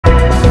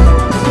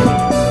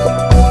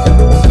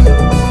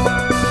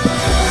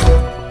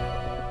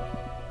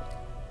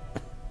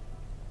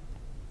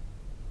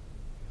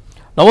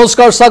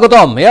নমস্কাৰ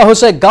স্বাগতম এয়া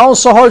হৈছে গাঁও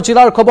চহৰ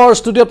জিলাৰ খবৰ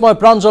ষ্টুডিঅত মই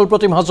প্ৰাঞ্জল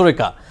প্ৰতিম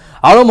হাজৰিকা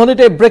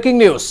আৰম্ভণিতে ব্ৰেকিং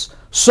নিউজ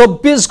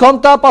 24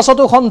 ঘণ্টা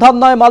পাছতো সন্ধান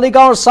নাই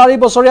মালিগাঁৱৰ 4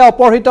 বছৰীয়া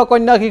অপহৃত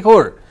কন্যা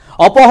শিশুৰ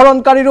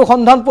অপহৰণকাৰীৰো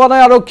সন্ধান পোৱা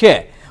নাই আৰক্ষীয়ে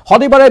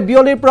শনিবাৰে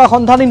বিয়লিৰ পৰা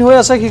সন্ধানহীন হৈ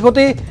আছে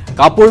শিশুটি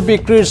কাপোৰ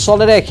বিক্ৰীৰ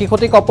চলেৰে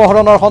শিশুটিক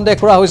অপহৰণৰ সন্দেহ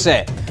কৰা হৈছে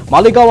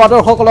মালিগাঁও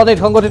আদৰ্শ কলনীত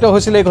সংঘটিত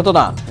হৈছিল এই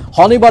ঘটনা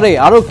শনিবাৰে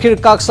আৰক্ষীৰ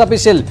কাষ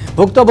চাপিছিল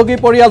ভুক্তভোগী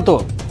পৰিয়ালটো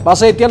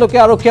পাছে এতিয়ালৈকে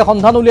আৰক্ষীয়ে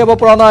সন্ধান উলিয়াব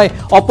পৰা নাই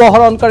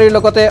অপহৰণকাৰীৰ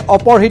লগতে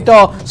অপহৃত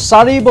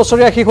 4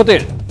 বছৰীয়া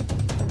শিশুটিৰ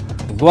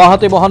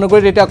গুৱাহাটী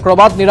মহানগৰীত এটা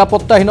ক্ৰমাৎ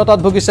নিৰাপত্তাহীনতাত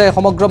ভুগিছে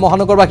সমগ্ৰ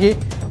মহানগৰবাসী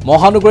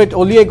মহানগৰীত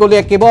অলিয়ে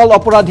গলিয়ে কেৱল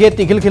অপৰাধীয়ে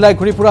টিঘিল খিলাই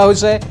ঘূৰি ফুৰা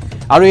হৈছে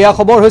আৰু এয়া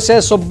খবৰ হৈছে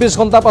 24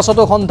 ঘণ্টা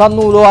পাছতো সন্ধান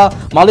নোলোৱা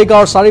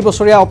মালিগাঁৱৰ 4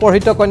 বছৰীয়া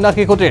অপহৃত কন্যা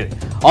শিশুটিৰ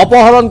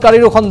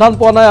অপহৰণকাৰীৰো সন্ধান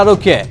পোৱা নাই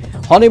আৰক্ষীয়ে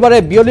শনিবাৰে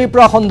বিয়লিৰ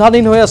পৰা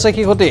সন্ধানহীন হৈ আছে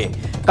শিশুটি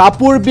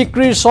কাপোৰ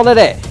বিক্ৰীৰ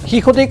চলেৰে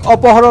শিশুটিক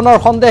অপহৰণৰ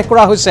সন্দেহ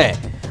কৰা হৈছে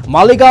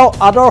মালিগাঁও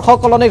আদৰ্শ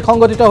কলনীত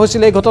সংঘটিত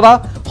হৈছিল এই ঘটনা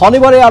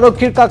শনিবাৰে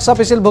আৰক্ষীৰ কাষ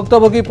চাপিছিল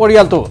ভুক্তভোগী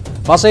পৰিয়ালটো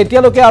পাছে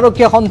এতিয়ালৈকে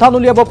আৰক্ষীয়ে সন্ধান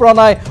উলিয়াব পৰা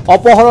নাই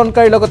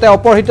অপহৰণকাৰীৰ লগতে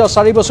অপহৃত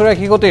 4 বছৰীয়া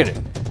শিশুটিৰ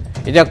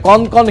এতিয়া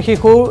কণ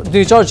শিশু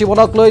নিজৰ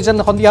জীৱনক লৈ যেন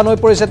সন্ধিয়ান হৈ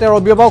পৰিছে তেওঁৰ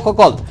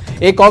অভিভাৱকসকল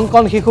এই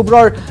কণ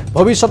শিশুবোৰৰ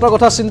ভৱিষ্যতৰ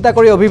কথা চিন্তা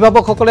কৰি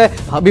অভিভাৱকসকলে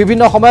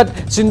বিভিন্ন সময়ত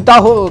চিন্তা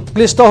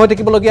ক্লিষ্ট হৈ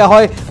থাকিবলগীয়া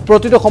হয়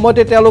প্ৰতিটো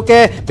সময়তে তেওঁলোকে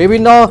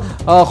বিভিন্ন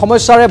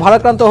সমস্যাৰে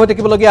ভাৰাক্ৰান্ত হৈ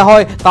থাকিবলগীয়া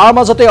হয় তাৰ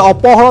মাজতে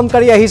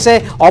অপহৰণকাৰী আহিছে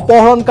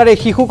অপহৰণকাৰী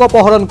শিশুক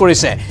অপহৰণ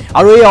কৰিছে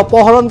আৰু এই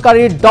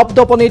অপহৰণকাৰীৰ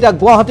দপদপনি এতিয়া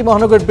গুৱাহাটী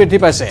মহানগৰীত বৃদ্ধি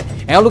পাইছে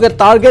এওঁলোকে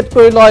টাৰ্গেট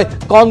কৰি লয়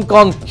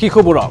কণ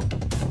শিশুবোৰক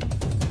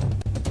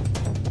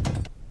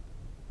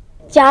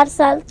 4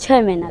 साल 6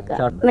 महीना का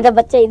मेरा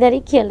बच्चा इधर ही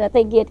खेल रहा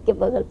था गेट के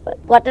बगल पर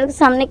क्वार्टर के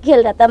सामने खेल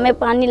रहा था मैं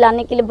पानी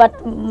लाने के लिए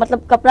मतलब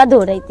कपड़ा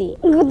धो रही थी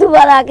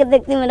दोबारा आके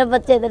देखती मेरा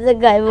बच्चा इधर से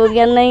गायब हो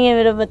गया नहीं है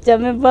मेरा बच्चा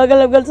मैं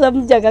बगल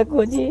सब जगह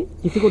खोजी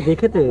किसी को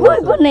देखे थे कोई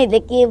को नहीं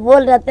देखी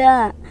बोल रहा था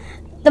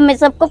तो मैं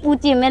सबको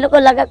पूछी मेरे को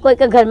लगा कोई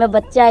के घर में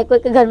बच्चा है कोई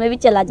के घर में भी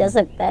चला जा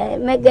सकता है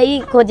मैं गई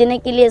खोजने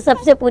के लिए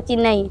सबसे पूछी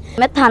नहीं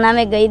मैं थाना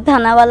में गई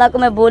थाना वाला को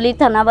मैं बोली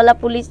थाना वाला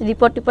पुलिस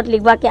रिपोर्ट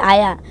लिखवा के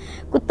आया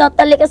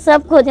कुत्ता लेकर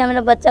सब खोजा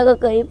मेरा बच्चा को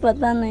कहीं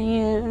पता नहीं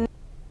है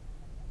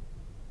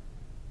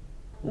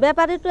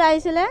बेपारीটো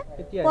আইছিলে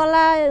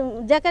কলা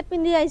জ্যাকেট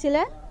পিন্ধি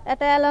আইছিলে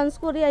এটা এলাউন্স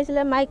কৰি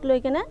আইছিলে মাইক লৈ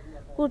কেনে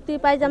কুৰ্তি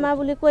পায়জামা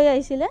বুলি কৈ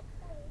আইছিলে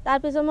তাৰ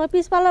পিছত মই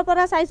পিছফালৰ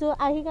পৰা চাইছো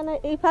আহি কেনে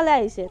এইফালে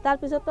আইছে তাৰ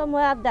পিছত তো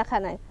মই আর দেখা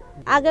নাই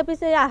आगे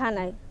पीछे आहा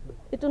নাই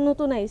इतु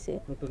नतुन आइसे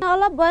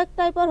অলপ বয়ক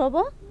টাইপৰ হ'ব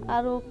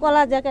আৰু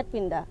কলা জ্যাকেট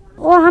পিন্ধা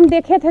वो हम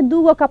देखे थे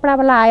 2 कपड़ा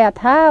वाला आया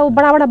था वो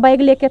बड़ा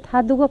बैग लेके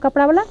था 2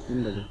 कपड़ा वाला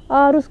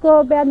और उसको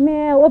बैग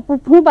में वो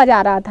फूफू बजा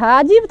रहा था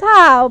अजीब था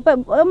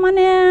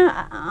माने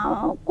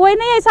कोई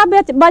नहीं ऐसा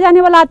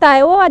बजाने वाला आता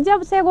है वो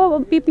अजब से वो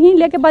पिपही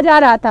लेके बजा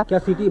रहा था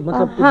क्या सीटी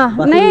मतलब हाँ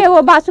नहीं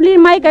वो बांसुरी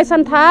माइक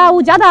ऐसा था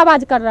वो ज्यादा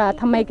आवाज कर रहा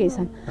था माइक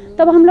ऐसा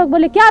तब हम लोग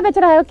बोले क्या बेच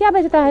रहा है क्या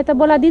बेचता है तो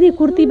बोला दीदी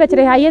कुर्ती बेच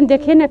रहे हैं आइए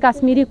देखे ना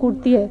कश्मीरी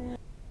कुर्ती है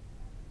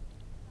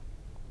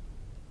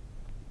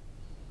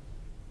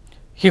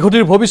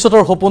শিশুটিৰ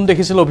ভৱিষ্যতৰ সপোন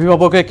দেখিছিল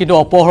অভিভাৱকে কিন্তু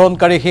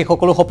অপহৰণকাৰী সেই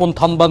সকলো সপোন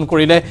থানবান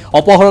কৰিলে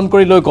অপহৰণ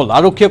কৰি লৈ গ'ল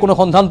আৰক্ষীয়ে কোনো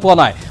সন্ধান পোৱা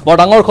নাই বৰ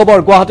ডাঙৰ খবৰ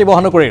গুৱাহাটী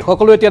মহানগৰীৰ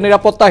সকলো এতিয়া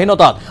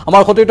নিৰাপত্তাহীনতাত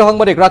আমাৰ সতীৰ্থ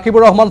সাংবাদিক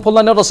ৰাকিবুৰ ৰহমান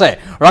ফোনলাইনত আছে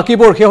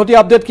ৰাকিবুৰ শেহতীয়া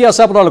আপডেট কি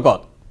আছে আপোনাৰ লগত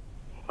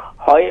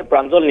হয়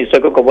প্ৰাঞ্জল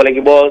নিশ্চয়কৈ ক'ব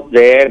লাগিব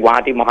যে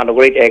গুৱাহাটী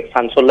মহানগৰীত এক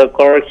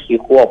চাঞ্চল্যকৰ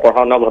শিশু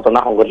অপহৰণৰ ঘটনা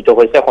সংঘটিত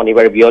হৈছে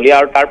শনিবাৰে বিয়লি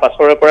আৰু তাৰ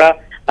পাছৰে পৰা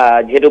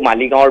যেহেতু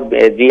মালিগাঁৱৰ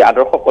যি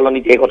আদৰ্শ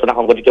কলনীত এই ঘটনা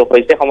সংঘটিত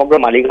হৈছে সমগ্ৰ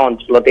মালিগাঁও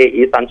অঞ্চলতে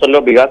এই চাঞ্চল্য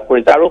বিৰাজ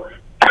কৰিছে আৰু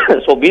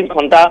 24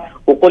 ঘণ্টা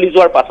উকলি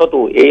যোৱাৰ পাছতো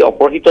এই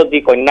অপহৃত যি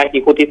কন্যা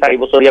শিশুটি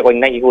 4 বছৰীয়া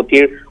কন্যা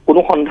শিশুটিৰ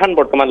কোনো সন্ধান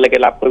বৰ্তমানলৈকে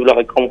লাভ কৰিবলৈ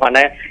সক্ষম হোৱা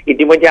নাই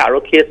ইতিমধ্যে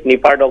আৰক্ষীয়ে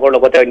স্নিপাৰ ডগৰ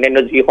লগতে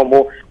অন্যান্য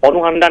যিসমূহ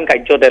অনুসন্ধান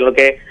কাৰ্য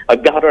তেওঁলোকে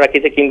অব্যাহত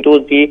ৰাখিছে কিন্তু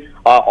যি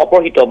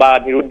অপহৃত বা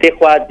নিৰুদ্দেশ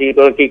হোৱা যি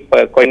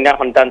কন্যা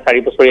সন্তান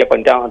 4 বছৰীয়া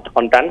কন্যা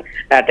সন্তান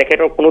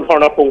তেখেতৰ কোনো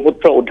ধৰণৰ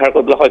সংসূত্ৰ উদ্ধাৰ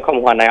কৰিবলৈ সক্ষম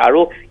হোৱা নাই আৰু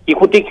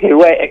শিশুটিক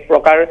হেৰুৱাই এক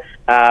প্ৰকাৰ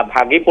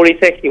ভাগি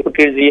পৰিছে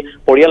শিশুটিৰ যি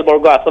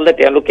পৰিয়ালবৰ্গ আচলতে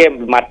তেওঁলোকে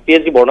মাতৃয়ে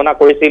যি বৰ্ণনা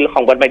কৰিছিল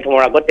সংবাদ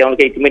মাধ্যমৰ আগত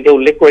তেওঁলোকে ইতিমধ্যে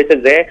উল্লেখ কৰিছে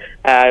যে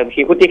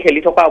শিশুটি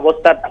খেলি থকা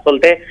অৱস্থাত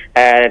আচলতে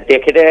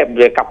তেখেতে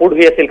কাপোৰ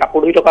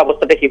ধুই থকা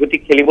অৱস্থাতে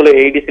শিশুটিক খেলিবলৈ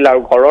এৰি দিছিল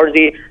আৰু ঘৰৰ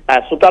যি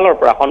চোতালৰ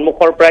পৰা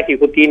সন্মুখৰ পৰা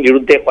শিশুটি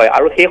নিৰুদ্দেশ হয়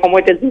আৰু সেই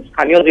সময়তে যি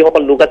স্থানীয়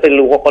যিসকল লোক আছিল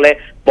লোকসকলে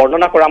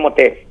বৰ্ণনা কৰা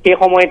মতে সেই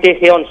সময়তে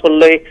সেই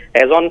অঞ্চললৈ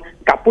এজন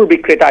কাপোৰ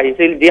বিক্ৰেতা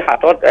আহিছিল যি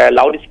হাতত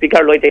লাউড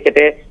স্পিকাৰ লৈ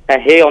তেখেতে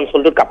সেই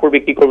অঞ্চলটোত কাপোৰ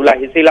বিক্ৰী কৰিবলৈ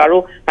আহিছিল আৰু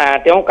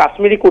তেওঁ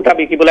কাশ্মীৰী কুৰ্তা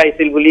বিকিবলৈ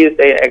আহিছিল বুলি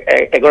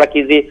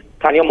এগৰাকী যি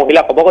স্থানীয়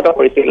মহিলা অৱগত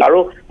কৰিছিল আৰু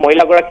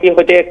মহিলাগৰাকীৰ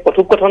সৈতে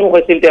কথোপকথনো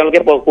হৈছিল তেওঁলোকে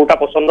কুৰ্তা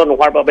পছন্দ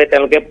নোহোৱাৰ বাবে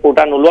তেওঁলোকে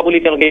কুৰ্তা নোলোৱা বুলি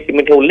তেওঁলোকে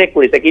ইতিমধ্যে উল্লেখ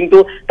কৰিছে কিন্তু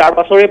তাৰ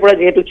পাছৰে পৰা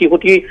যেহেতু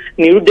শিশুটি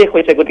নিৰুদ্দেশ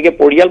হৈছে গতিকে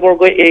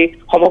পৰিয়ালবৰ্গই এই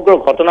সমগ্ৰ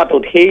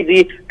ঘটনাটোত সেই যি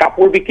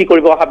কাপোৰ বিক্ৰী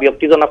কৰিব অহা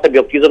ব্যক্তিজন আছে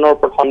ব্যক্তিজনৰ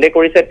ওপৰত সন্দেহ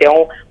কৰিছে তেওঁ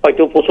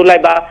হয়তো ফুচুলাই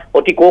বা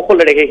অতি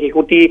কৌশলেৰে সেই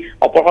শিশুটি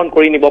অপহৰণ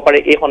কৰি নিব পাৰে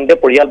এই সন্দেহ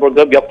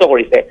পৰিয়ালবৰ্গই ব্যক্ত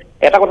কৰিছে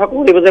এটা কথা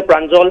ক'ব লাগিব যে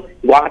প্ৰাঞ্জল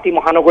গুৱাহাটী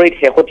মহানগৰীত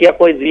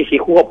শেহতীয়াকৈ যি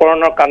শিশু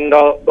অপহৰণৰ কাণ্ড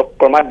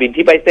ক্ৰমাৎ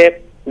বৃদ্ধি পাইছে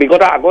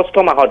বিগত আগষ্ট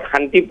মাহত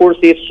শান্তিপুৰ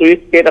চি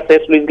সুইচ গেট আছে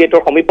সুইচ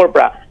গেটৰ সমীপৰ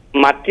পৰা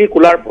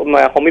মাতৃকুলাৰ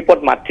সমীপত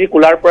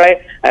মাতৃকুলাৰ পৰাই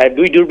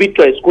দুই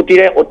দুৰ্বৃত্তই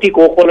স্কুটিৰে অতি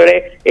কৌশলেৰে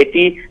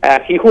এটি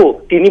শিশু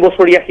 3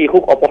 বছৰীয়া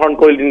শিশুক অপহৰণ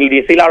কৰি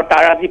দিছিল আৰু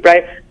তাৰ আজি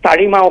প্ৰায়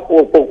 4 মাহ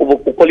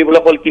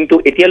উকলিবলৈ হ'ল কিন্তু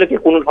এতিয়ালৈকে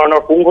কোনো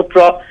ধৰণৰ সংগঠ্ৰ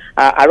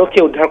আৰক্ষী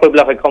উদ্ধাৰ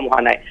কৰিবলৈ সক্ষম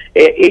হোৱা নাই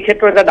এই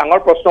ক্ষেত্ৰত এটা ডাঙৰ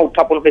প্ৰশ্ন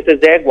উত্থাপন হৈছে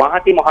যে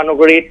গুৱাহাটী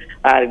মহানগৰীত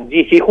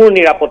যি শিশুৰ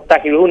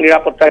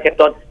নিৰাপত্তাৰ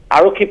ক্ষেত্ৰত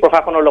আৰক্ষী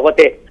প্ৰশাসনৰ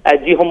লগতে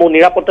যিসমূহ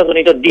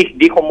নিৰাপত্তাজনিত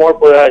দিশসমূহৰ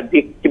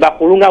কিবা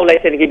সুৰুঙা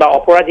ওলাইছে নেকি বা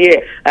অপৰাধীয়ে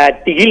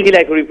টিগিল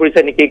গিলাই ঘূৰি ফুৰিছে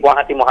নেকি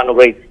গুৱাহাটী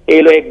মহানগৰীত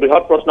এইলৈ এক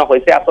বৃহৎ প্ৰশ্ন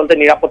হৈছে আচলতে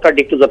নিৰাপত্তাৰ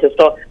দিশটো যথেষ্ট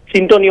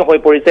চিন্তনীয় হৈ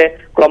পৰিছে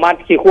ক্ৰমাৎ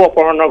শিশু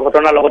অপহৰণৰ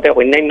ঘটনাৰ লগতে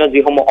অন্যান্য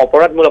যিসমূহ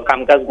অপৰাধমূলক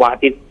কাম কাজ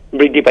গুৱাহাটীত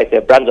বৃদ্ধি পাইছে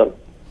প্ৰাঞ্জল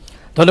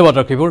ধন্যবাদ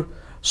ৰকিবুৰ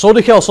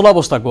চৌদিশে অচলা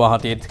অৱস্থা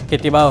গুৱাহাটীত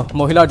কেতিয়াবা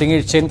মহিলাৰ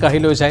ডিঙিৰ চেইন কাঢ়ি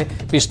লৈ যায়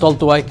পিষ্টল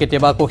টোৱাই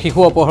কেতিয়াবা আকৌ শিশু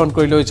অপহৰণ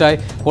কৰি লৈ যায়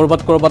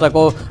ক'ৰবাত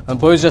আকৌ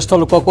বয়োজ্যেষ্ঠ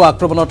লোককো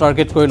আক্ৰমণৰ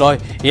টাৰ্গেট কৰি লয়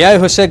এয়াই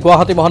হৈছে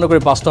গুৱাহাটী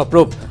মহানগৰীৰ বাস্তৱ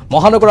ৰূপ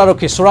মহানগৰ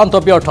আৰক্ষী চূড়ান্ত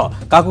ব্যৰ্থ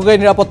কাকোকে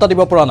নিৰাপত্তা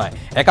দিব পৰা নাই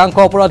একাংশ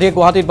অপৰাধীয়ে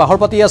গুৱাহাটীত বাহৰ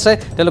পাতি আছে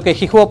তেওঁলোকে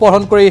শিশু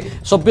অপহৰণ কৰি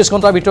 24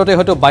 ঘণ্টাৰ ভিতৰতে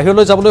হয়তো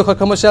বাহিৰলৈ যাবলৈ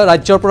সক্ষম হৈছে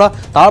ৰাজ্যৰ পৰা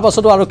তাৰ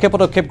পাছতো আৰক্ষীয়ে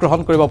পদক্ষেপ গ্ৰহণ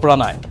কৰিব পৰা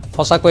নাই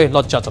সঁচাকৈ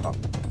লজ্জাজনক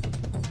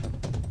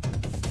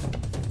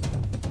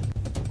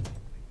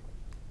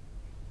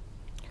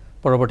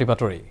পৰৱৰ্তী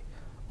বাতৰি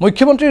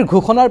মুখ্যমন্ত্ৰীৰ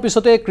ঘোষণাৰ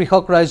পিছতে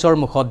কৃষক ৰাইজৰ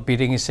মুখত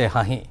বিৰিঙিছে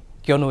হাঁহি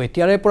কিয়নো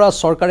এতিয়াৰে পৰা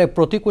চৰকাৰে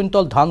প্ৰতি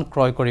কুইণ্টল ধান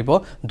ক্ৰয় কৰিব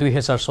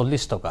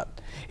 2040 টকাত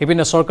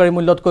ইপিনে চৰকাৰী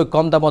মূল্যতকৈ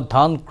কম দামত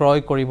ধান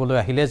ক্ৰয় কৰিবলৈ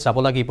আহিলে যাব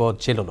লাগিব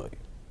জেললৈ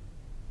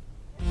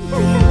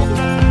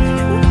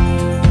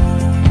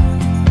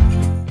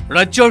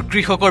ৰাজ্যৰ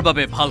কৃষকৰ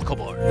বাবে ভাল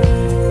খবৰ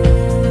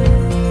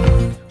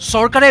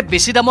চৰকাৰে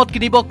বেছি দামত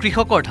কিনিব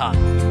কৃষকৰ ধান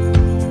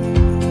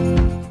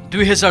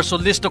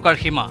 2040 টকাৰ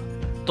সীমা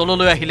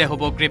তললৈ আহিলে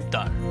হ'ব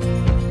গ্ৰেপ্তাৰ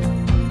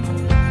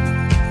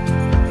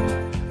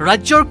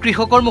ৰাজ্যৰ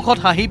কৃষকৰ মুখত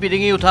হাঁহি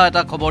বিৰিঙি উঠা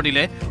এটা খবৰ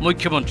দিলে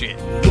মুখ্যমন্ত্ৰীয়ে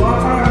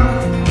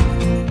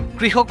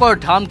কৃষকৰ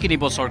ধান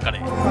কিনিব চৰকাৰে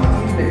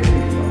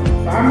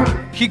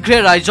শীঘ্ৰে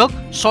ৰাইজক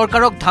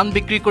চৰকাৰক ধান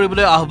বিক্ৰী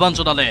কৰিবলৈ আহ্বান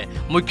জনালে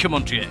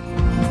মুখ্যমন্ত্ৰীয়ে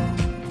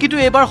কিন্তু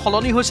এবাৰ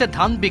সলনি হৈছে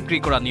ধান বিক্ৰী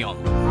কৰা নিয়ম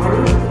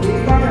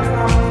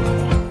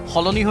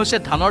সলনি হৈছে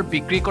ধানৰ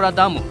বিক্ৰী কৰা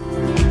দামো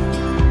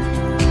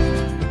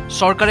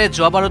চৰকাৰে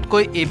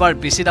যোৱাবাৰতকৈ এইবাৰ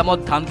বেছি দামত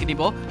ধান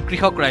কিনিব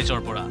কৃষক ৰাইজৰ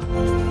পৰা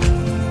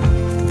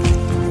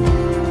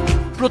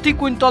প্ৰতি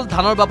কুইণ্টল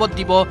ধানৰ বাবদ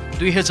দিব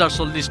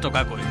 2040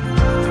 টকাকৈ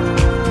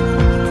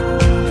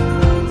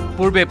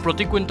পূৰ্বে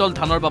প্ৰতি কুইণ্টল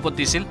ধানৰ বাবদ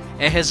দিছিল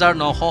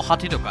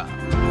 1960 টকা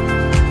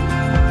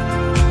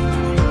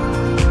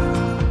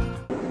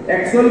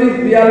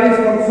 41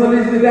 42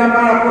 45 দিলে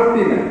আমাৰ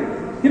আপত্তি নাই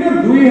কিন্তু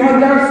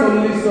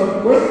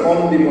 2040তকৈ কম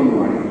দিব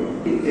নোৱাৰি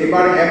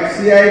এবাৰ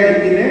এফচিআই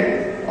নিকিনে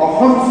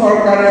অসম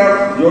চৰকাৰৰ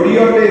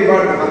জৰিয়তে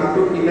এবাৰ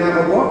ধানটো কিনা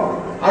হ'ব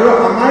আৰু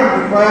আমাৰ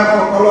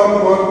বিষয়াসকলক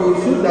মই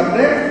কৈছোঁ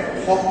যাতে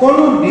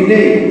সকলো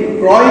দিনেই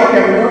ক্ৰয়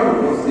কেন্দ্ৰত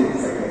উপস্থিত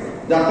থাকে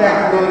যাতে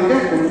আপোনালোকে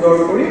সুন্দৰ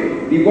কৰি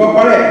দিব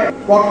পাৰে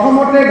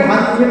প্ৰথমতে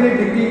ধানখিনি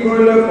বিক্ৰী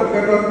কৰিলৈ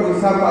পকেটত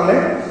পইচা পালে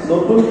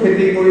নতুন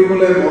খেতি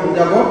কৰিবলৈ মন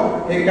যাব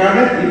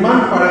সেইকাৰণে যিমান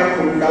পাৰে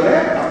সোনকালে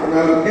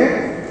আপোনালোকে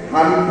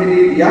ধানখিনি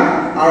দিয়া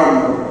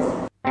আৰম্ভ কৰক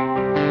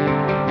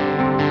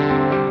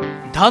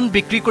ধান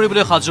বিক্ৰী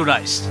কৰিবলৈ সাজু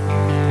ৰাইজ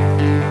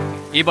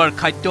এইবাৰ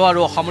খাদ্য আৰু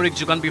অসামৰিক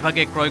যোগান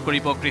বিভাগে ক্ৰয়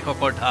কৰিব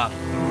কৃষকৰ ধান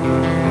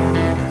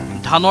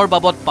ধানৰ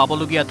বাবদ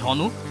পাবলগীয়া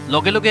ধনো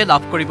লগে লগে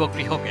লাভ কৰিব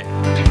কৃষকে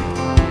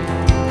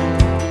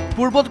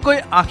পূৰ্বতকৈ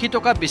 80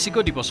 টকা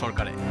বেছিকৈ দিব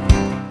চৰকাৰে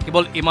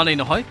কেৱল ইমানেই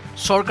নহয়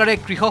চৰকাৰে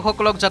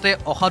কৃষকসকলক যাতে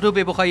অসাধু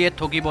ব্যৱসায়ীয়ে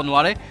ঠগিব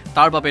নোৱাৰে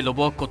তাৰ বাবে ল'ব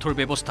কঠোৰ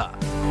ব্যৱস্থা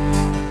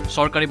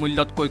চৰকাৰী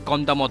মূল্যতকৈ কম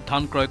দামত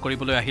ধান ক্ৰয়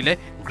কৰিবলৈ আহিলে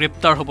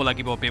গ্ৰেপ্তাৰ হ'ব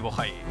লাগিব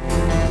ব্যৱসায়ী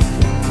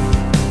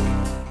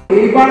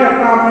এইবাৰ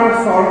এটা আমাৰ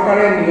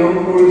চৰকাৰে নিয়ম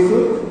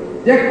কৰিছোঁ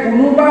যে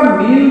কোনোবা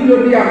মিল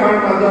যদি আমাৰ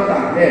মাজত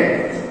আহে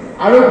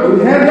আৰু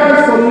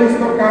 2040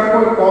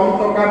 টকাকৈ কম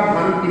টকা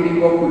ধান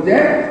কিনিব খোজে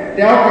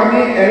তেওঁক আমি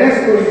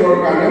এৰেষ্ট কৰিবৰ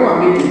কাৰণেও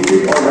আমি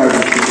ডিস্ট্ৰিক্ট অৰ্ডাৰ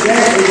দিছোঁ যে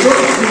এইটো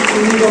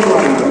কিনিব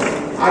নোৱাৰিব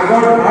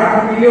আগৰ ধাৰ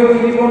থাকিলেও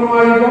কিনিব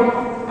নোৱাৰিব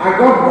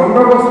আগত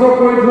বন্দবস্ত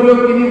কৰি থলেও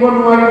কিনিব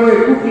নোৱাৰিব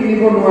একো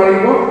কিনিব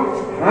নোৱাৰিব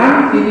ধান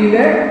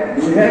কিনিলে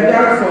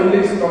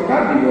 2040 টকা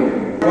দিব লাগিব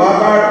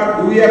যোৱাবাৰ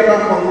দুই এটা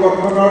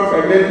সংগঠনৰ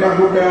পেমেণ্ট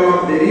আহোঁতে অলপ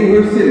দেৰি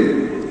হৈছিল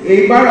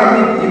এইবাৰ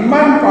আমি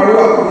যিমান পাৰোঁ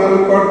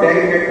আপোনালোকৰ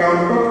বেংক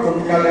একাউণ্টত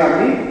সোনকালে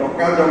আমি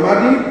টকা জমা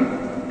দিম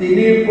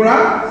 3 পৰা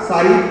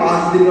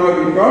 4-5 দিনৰ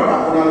ভিতৰত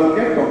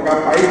আপোনালোকে টকা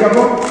পাই যাব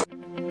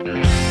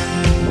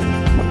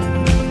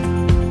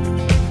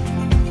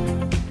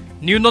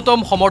ন্যূনতম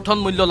সমৰ্থন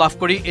মূল্য লাভ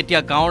কৰি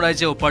এতিয়া গাঁৱৰ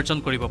ৰাইজে উপাৰ্জন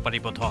কৰিব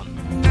পাৰিব ধন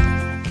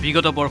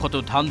বিগত বৰ্ষতো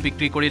ধান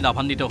বিক্ৰী কৰি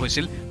লাভান্বিত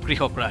হৈছিল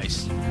কৃষক ৰাইজ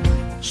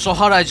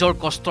চহা ৰাইজৰ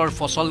কষ্টৰ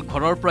ফচল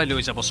ঘৰৰ পৰাই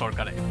লৈ যাব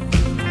চৰকাৰে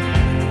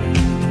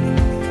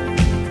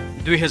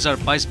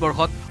 2022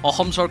 বৰ্ষত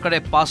অসম চৰকাৰে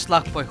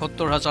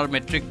 5,75,000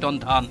 মেট্ৰিক টন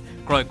ধান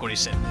ক্ৰয়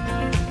কৰিছে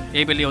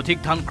এইবেলি অধিক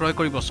ধান ক্ৰয়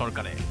কৰিব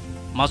চৰকাৰে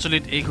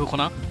মাজুলীত এই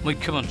ঘোষণা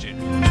মুখ্যমন্ত্ৰীৰ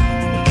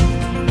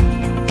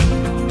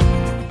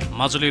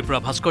মাজুলীৰ পৰা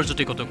Bhaskar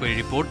Jyoti কটকীৰ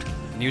report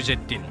News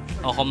 18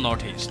 Assam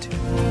Northeast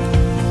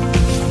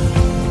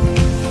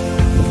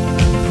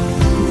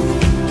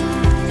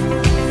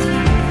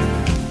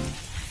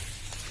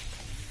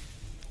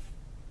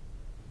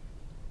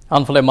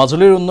আনফালে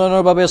মাজুলীৰ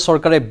উন্নয়নৰ বাবে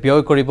চৰকাৰে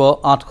ব্যয় কৰিব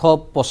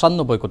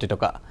 895 কোটি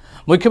টকা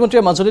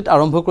মুখ্যমন্ত্ৰীয়ে মাজুলীত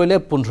আৰম্ভ কৰিলে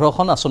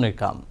 15খন আঁচনিৰ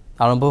কাম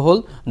আৰম্ভ হ'ল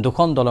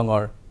দুখন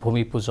দলঙৰ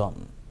ভূমি পূজন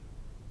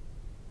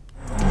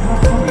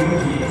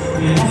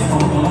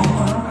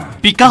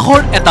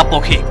বিকাশৰ এটা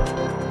পক্ষী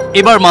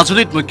এবাৰ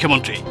মাজুলীত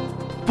মুখ্যমন্ত্ৰী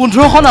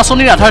 15খন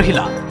আঁচনিৰ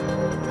আধাৰশিলা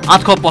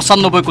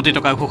 895 কোটি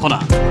টকা ঘোষণা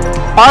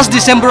 5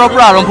 ডিসেম্বৰৰ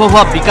পৰা আৰম্ভ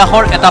হোৱা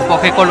বিকাশৰ এটা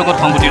পক্ষেকৰ লগত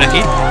সংগতি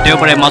ৰাখি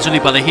দেওবাৰে মাজুলী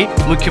পালেহি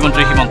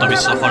মুখ্যমন্ত্ৰী হিমন্ত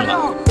বিশ্ব শৰ্মা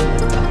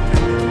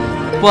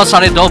পুৱা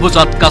 10:30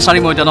 বজাত কাছাৰী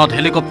ময়দানত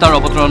হেলিকপ্টাৰ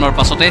অৱতৰণৰ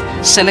পাছতে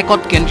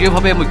সেলেকত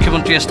কেন্দ্ৰীয়ভাৱে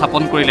মুখ্যমন্ত্ৰীয়ে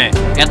স্থাপন কৰিলে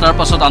এটাৰ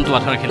পাছত আনটো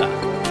আধাৰশিলা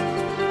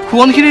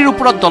সোৱণশিৰিৰ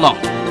ওপৰত দলং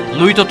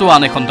লুইততো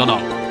আন এখন দলং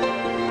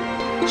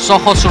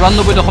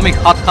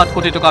 694.77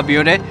 কোটি টকা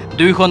ব্যয়েৰে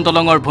দুইখন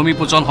দলঙৰ ভূমি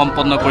পূজন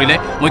সম্পন্ন কৰিলে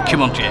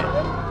মুখ্যমন্ত্ৰীয়ে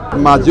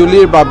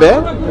মাজুলীৰ বাবে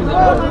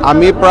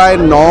আমি প্ৰায়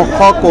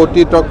 900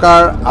 কোটি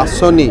টকাৰ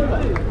আঁচনি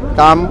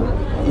কাম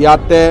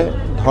ইয়াতে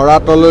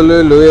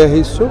ধৰাতললৈ লৈ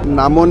আহিছোঁ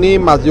নামনি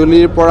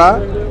মাজুলীৰ পৰা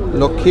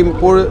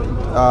লখিমপুৰ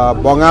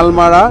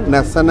বঙালমাৰা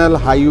নেশ্যনেল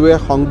হাইৱে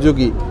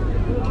সংযোগী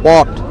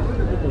পথ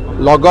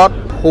লগত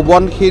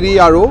সোৱণশিৰি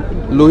আৰু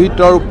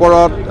লোহিতৰ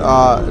ওপৰত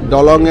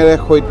দলঙেৰে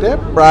সৈতে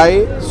প্ৰায়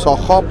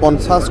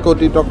 650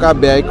 কোটি টকা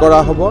ব্যয়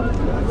কৰা হ'ব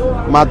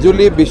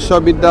মাজুলী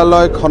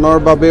বিশ্ববিদ্যালয়খনৰ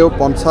বাবেও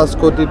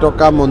 50 কোটি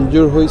টকা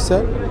মঞ্জুৰ হৈছে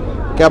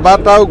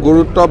কেইবাটাও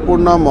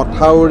গুৰুত্বপূৰ্ণ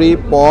মথাউৰি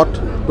পথ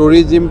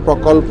টুৰিজিম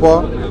প্ৰকল্প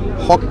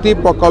শক্তি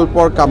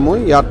প্ৰকল্পৰ কামো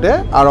ইয়াতে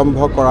আৰম্ভ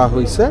কৰা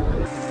হৈছে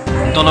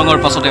দলঙৰ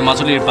পাছতে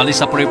মাজুলীৰ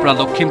বালিচাপৰিৰ পৰা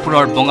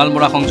লখিমপুৰৰ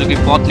বঙালমৰা সংযোগী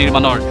পথ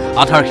নিৰ্মাণৰ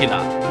আধাৰশিলা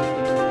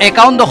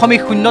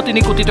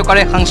 51.03 কোটি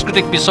টকাৰে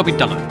সাংস্কৃতিক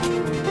বিশ্ববিদ্যালয়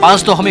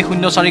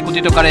 5.04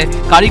 কোটি টকাৰে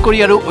কাৰিকৰী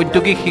আৰু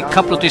ঔদ্যোগিক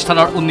শিক্ষা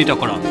প্ৰতিষ্ঠানৰ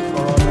উন্নীতকৰণ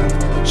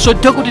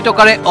 14 কোটি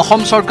টকাৰে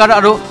অসম চৰকাৰ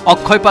আৰু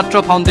অক্ষয় পাত্ৰ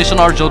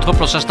ফাউণ্ডেশ্যনৰ যৌথ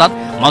প্ৰচেষ্টাত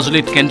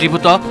মাজুলীত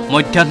কেন্দ্ৰীভূত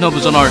মধ্যাহ্ন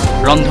ভোজনৰ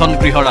ৰন্ধন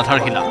গৃহৰ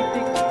আধাৰশিলা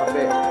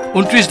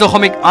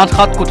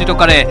 29.87 কোটি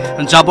টকাৰে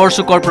জাবৰ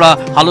চুকৰ পৰা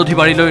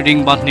হালধিবাৰীলৈ ৰিং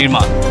বান্ধ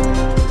নিৰ্মাণ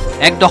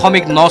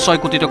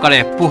 1.96 কোটি টকাৰে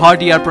পুহাৰ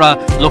দিয়াৰ পৰা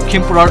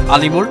লখিমপুৰৰ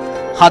আলিমুৰ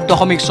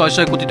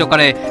 7.66 কোটি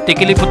টকাৰে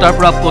টেকেলিফুটাৰ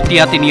পৰা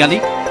পতিয়া তিনিআলি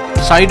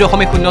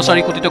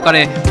 4.04 কোটি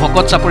টকাৰে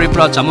ভকত চাপৰিৰ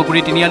পৰা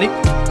জামুগুৰি তিনিআলি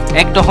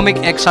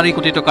 1.14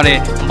 কোটি টকাৰে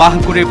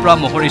বাহগুৰিৰ পৰা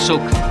মহৰি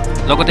চুক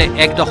লগতে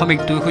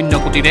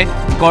 1.20 কোটিৰে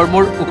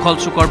গড়মূৰ উখল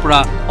চুকৰ পৰা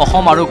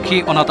অসম আৰক্ষী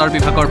অনাতাঁৰ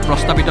বিভাগৰ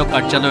প্ৰস্তাৱিত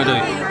কাৰ্যালয়লৈ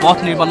পথ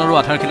নিৰ্মাণৰো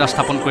আধাৰশিলা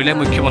স্থাপন কৰিলে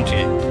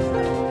মুখ্যমন্ত্ৰীয়ে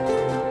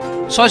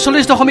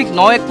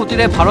 46.91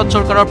 কোটিৰে ভাৰত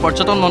চৰকাৰৰ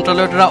পৰ্যটন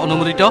মন্ত্ৰালয়ৰ দ্বাৰা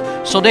অনুমোদিত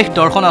স্বদেশ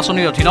দৰ্শন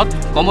আঁচনিৰ অধীনত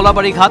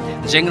কমলাবাৰী ঘাট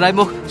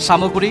জেংৰাইমুখ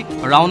সামগুৰি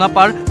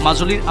ৰাওনাপাৰ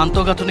মাজুলীৰ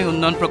আন্তঃগাঁথনি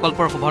উন্নয়ন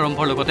প্ৰকল্পৰ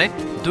শুভাৰম্ভৰ লগতে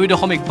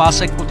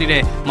 2.51 কোটিৰে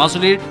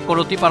মাজুলীৰ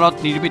কৰতিপাৰত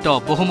নিৰ্মিত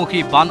বহুমুখী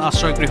বান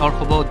আশ্ৰয় গৃহৰ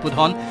শুভ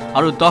উদ্বোধন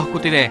আৰু 10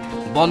 কোটিৰে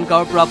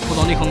বনগাঁৱৰ পৰা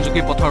ফুলনি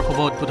সংযোগী পথৰ শুভ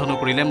উদ্বোধনো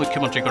কৰিলে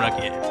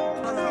মুখ্যমন্ত্ৰীগৰাকীয়ে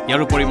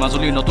ইয়াৰ উপৰি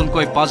মাজুলীৰ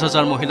নতুনকৈ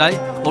 5,000 মহিলাই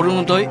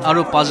অৰুণোদয় আৰু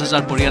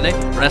 5,000 পৰিয়ালে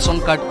ৰেচন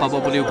কাৰ্ড পাব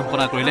বুলিও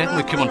ঘোষণা কৰিলে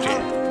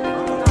মুখ্যমন্ত্ৰীয়ে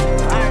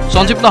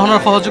সঞ্জীৱ লাহনৰ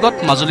সহযোগত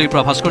মাজুলীৰ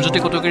পৰা Bhaskarjyoti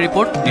কটকীৰ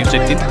report news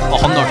 18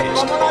 Assam north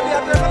east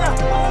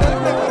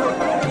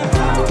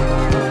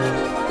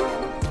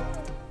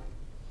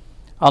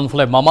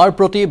আনফালে মামাৰ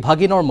প্ৰতি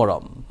ভাগিনৰ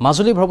মৰম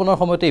মাজুলী ভ্ৰমণৰ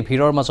সময়তে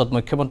ভিৰৰ মাজত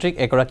মুখ্যমন্ত্ৰীক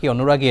এগৰাকী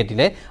অনুৰাগীয়ে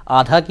দিলে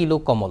আধা কিলো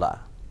কমলা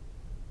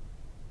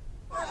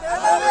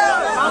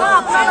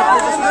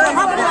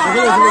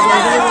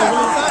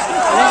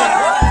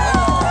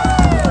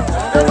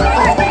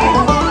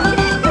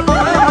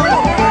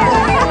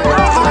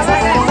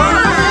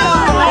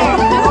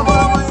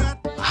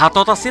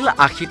হাতত আছিল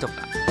 80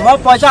 টকা মই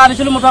পইচা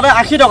আনিছিলো মুঠতে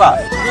 80 টকা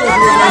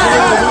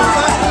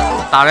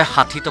তাৰে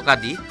 60 টকা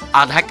দি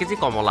আধা কেজি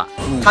কমলা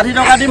 60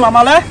 টকা দি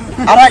মামালে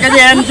আধা কেজি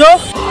এনছো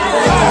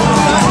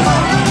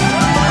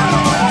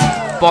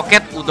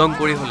পকেট উদং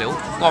কৰি হলেও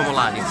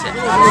কমলা আনিছে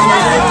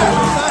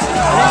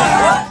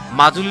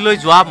মাজুলীলৈ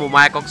যোৱা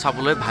মোমায়েকক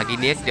চাবলৈ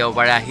ভাগিনীয়েক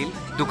দেওবাৰে আহিল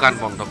দোকান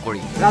বন্ধ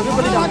কৰি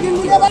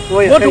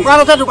দোকান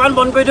আছে দোকান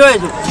বন্ধ কৰি থৈ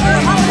আহিছো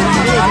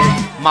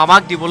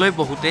মামাক দিবলৈ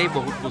বহুতেই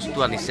বহুত বস্তু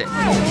আনিছে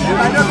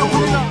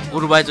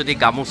কোনোবাই যদি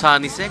গামোচা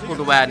আনিছে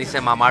কোনোবাই আনিছে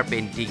মামাৰ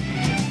পেইন্টিং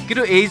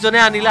কিন্তু এইজনে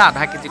আনিলে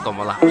আধা কেজি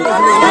কমলা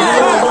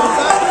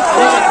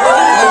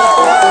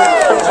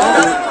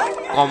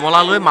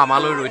কমলালৈ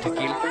মামালৈ ৰৈ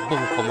থাকিল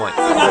বহু সময়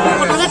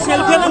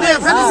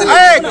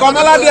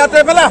কমলা দিয়াতে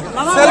পেলা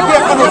সেলফি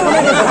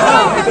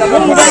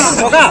এখন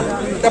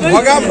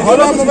ভগা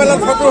ভলো মোবাইলত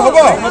ফটো হ'ব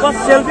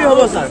সেলফি হ'ব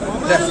স্যার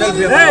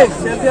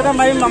সেলফি এটা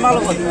মাৰি মামাৰ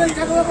লগত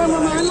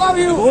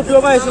বহুত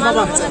দূৰৰ পৰা আহিছো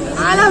মামা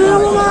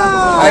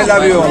I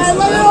love you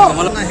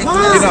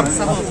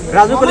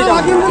Raju Kalita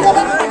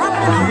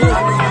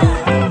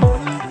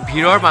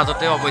ভিৰৰ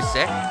মাজতে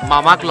অৱশ্যে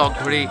মামাক লগ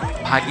ধৰি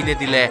ভাগিনে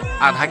দিলে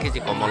আধা কেজি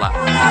কমলা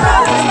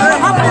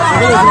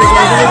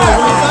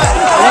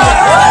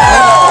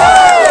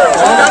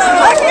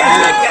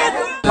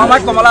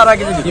মামাক কমলা আধা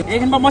কেজি দিম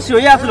এইখিনি মই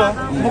চিঞৰি আছিলো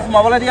মোক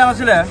সোমাবলৈ দিয়া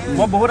নাছিলে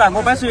মই বহুত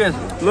আগৰ পৰাই চিঞৰি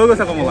আছো লৈ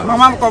গৈছে কমলা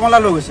মামা কমলা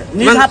লৈ গৈছে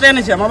নিজ হাতে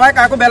আনিছে মামাই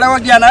কাকো বেলেগক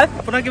দিয়া নাই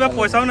আপোনাৰ কিবা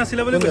পইচাও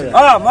নাছিলে বুলি কৈছে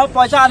মই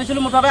পইচা আনিছিলো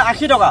মুঠতে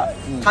 80 টকা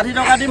 60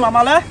 টকা দি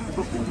মামালে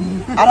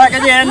আধা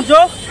কেজি এনজো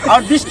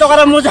আৰু 20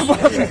 টকাৰে মোৰ যাব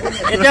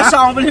এতিয়া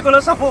চাওঁ বুলি ক'লে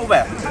চাব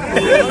বেয়া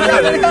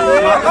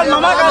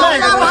মামা কালে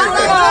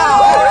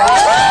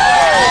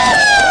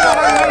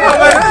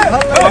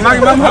মামাক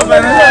ইমান ভাল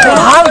পায়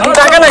ভাল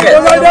দুটাকে লাগে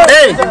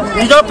দেই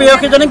নিজৰ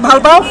প্ৰিয়জনীক ভাল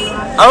পাওঁ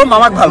আৰু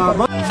মামাক ভাল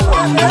পাওঁ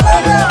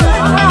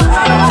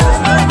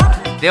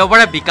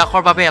দেওবাৰে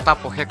বিকাশৰ বাবে এটা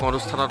পষেক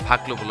অনুষ্ঠানত ভাগ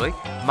ল'বলৈ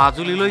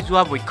মাজুলীলৈ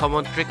যোৱা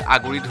মুখ্যমন্ত্ৰীক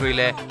আগুৰি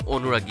ধৰিলে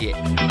অনুৰাগীয়ে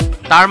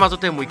তাৰ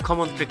মাজতে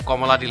মুখ্যমন্ত্ৰীক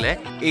কমলা দিলে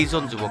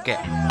এইজন যুৱকে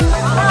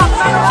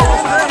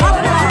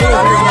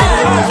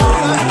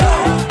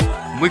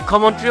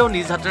মুখ্যমন্ত্ৰীয়েও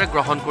নিজ হাতেৰে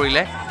গ্ৰহণ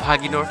কৰিলে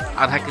ভাগিনৰ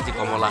আধা কেজি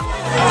কমলা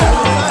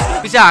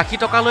পিছে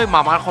 80 টকালৈ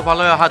মামাৰ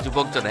সভালৈ অহা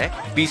যুৱকজনে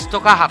 20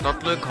 টকা হাতত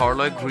লৈ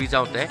ঘৰলৈ ঘূৰি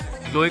যাওঁতে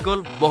লৈ গ'ল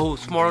বহু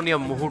স্মৰণীয়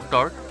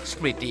মুহূৰ্তৰ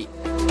স্মৃতি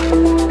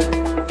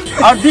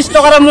আৰু 20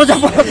 টকাৰে মোৰ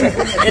যাব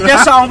এতিয়া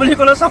চাওঁ বুলি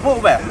ক'লে চাব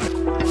বেয়া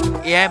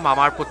এয়াই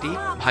মামাৰ প্ৰতি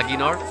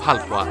ভাগিনৰ ভাল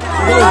পোৱা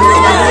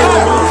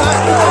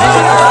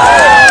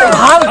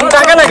ভাল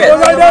দুটাকে লাগে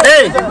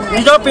দেই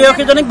নিজৰ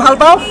প্ৰিয়জনীক ভাল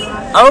পাওঁ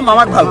আৰু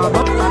মামাক ভাল পাওঁ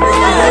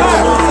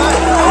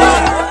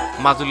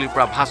মাজুলীৰ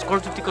পৰা Bhaskar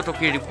Jyoti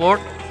কটকীৰ report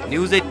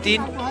news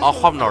 18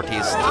 Assam north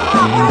east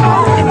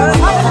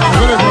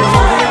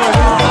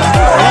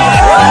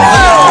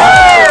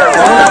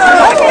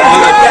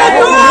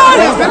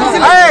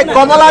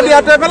কমলা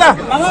দিয়াতে পেলা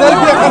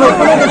সেলফি এখন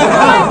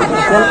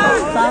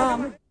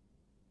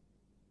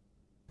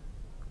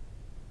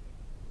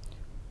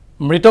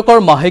মৃতকৰ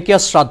মাহেকীয়া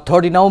শ্ৰাদ্ধৰ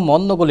দিনাও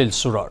মন নগলিল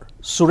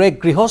চুৰে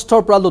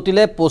গৃহস্থৰ পৰা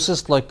লুটিলে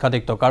 25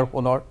 লক্ষাধিক টকাৰ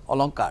সোণৰ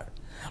অলংকাৰ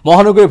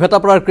মহানগৰীৰ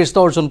ভেটাপাৰাৰ কৃষ্ণ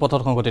অৰ্জুন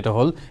পথত সংঘটিত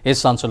হ'ল এই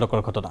চাঞ্চল্যকৰ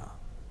ঘটনা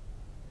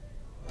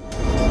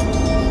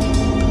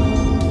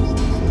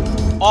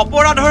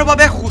অপৰাধৰ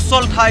বাবে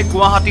সুচল ঠাই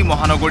গুৱাহাটী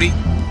মহানগৰী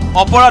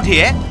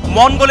অপৰাধীয়ে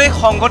মন গলে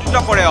সংগঠিত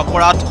কৰে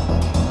অপৰাধ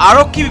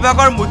আৰক্ষী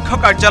বিভাগৰ মুখ্য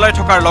কাৰ্যালয়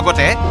থকাৰ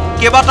লগতে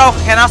কেইবাটাও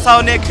সেনা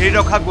চাউনিয়ে ঘেৰি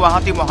ৰখা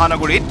গুৱাহাটী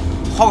মহানগৰীত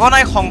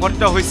সঘনাই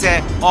সংগঠিত হৈছে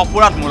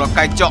অপৰাধমূলক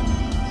কাৰ্য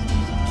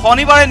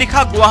শনিবাৰে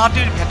নিশা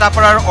গুৱাহাটীৰ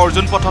ভেটাপাৰাৰ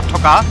অৰ্জুন পথত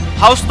থকা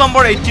হাউচ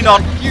নম্বৰ 18ত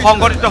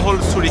সংগঠিত হ'ল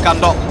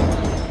চুৰিকাণ্ড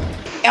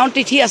এওঁ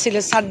তিথি আছিলে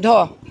শ্ৰাদ্ধ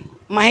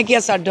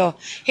মাহেকীয়া শ্ৰাদ্ধ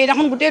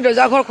সেইদিনাখন গোটেই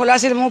দৰ্জাঘৰ খোলা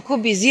আছিল মই খুব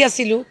বিজি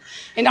আছিলোঁ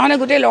সেইদিনাখনে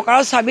গোটেই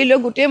লকাৰৰ চাবি লৈ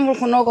গোটেই মোৰ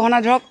সোণৰ গহনা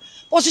ধৰক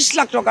 25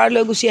 লাখ টকাৰ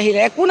লৈ গুচি আহিলে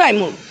একো নাই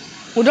মোৰ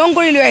উদং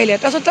কৰি লৈ আহিলে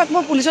তাৰপিছত তাক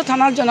মই পুলিচৰ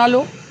থানাত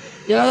জনালোঁ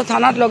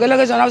থানাত লগে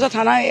লগে জনাৰ পিছত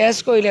থানাই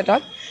এৰেষ্ট কৰিলে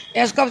তাক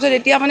এৰেষ্ট কৰাৰ পিছত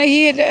এতিয়া মানে সি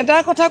এটা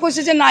কথা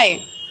কৈছে যে নাই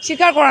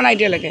স্বীকাৰ কৰা নাই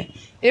এতিয়ালৈকে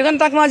এইখন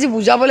তাক মই আজি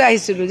বুজাবলৈ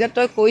আহিছিলোঁ যে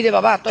তই কৈ দে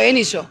বাবা তয়ে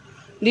নিছ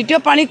দ্বিতীয়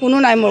পানী কোনো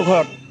নাই মোৰ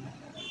ঘৰত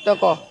তই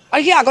ক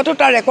আৰু সি আগতো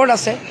তাৰ ৰেকৰ্ড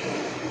আছে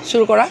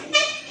চুৰ কৰা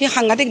সি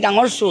সাংঘাতিক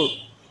ডাঙৰ চুৰ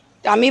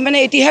আমি মানে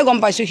এতিয়াহে গম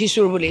পাইছোঁ সি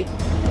চুৰ বুলি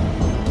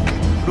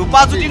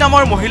ৰূপাজ্যোতি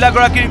নামৰ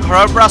মহিলাগৰাকীৰ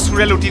ঘৰৰ পৰা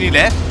চুৰে লুটি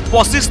নিলে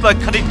 25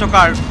 লক্ষাধিক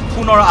টকাৰ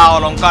সোণৰ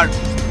অলংকাৰ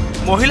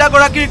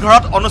মহিলাগৰাকীৰ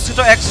ঘৰত অনুষ্ঠিত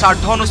এক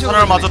শ্ৰাদ্ধ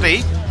অনুষ্ঠানৰ মাজতেই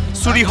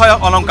চুৰি হয়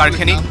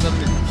অলংকাৰখিনি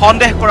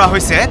সন্দেহ কৰা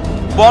হৈছে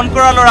বন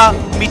কৰা ল'ৰা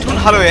মিথুন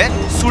হালৈয়ে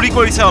চুৰি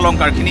কৰিছে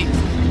অলংকাৰখিনি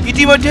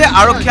ইতিমধ্যে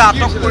আৰক্ষীয়ে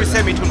আটক কৰিছে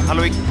মিথুন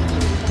হালৈক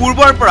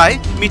পূৰ্বৰ পৰাই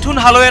মিথুন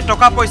হালৈয়ে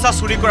টকা পইচা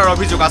চুৰি কৰাৰ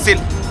অভিযোগ আছিল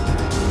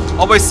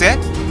অৱশ্যে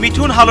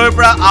মিথুন হালৈৰ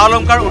পৰা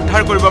অলংকাৰ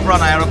উদ্ধাৰ কৰিব পৰা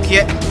নাই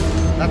আৰক্ষীয়ে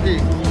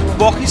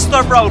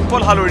বশিষ্ঠৰ পৰা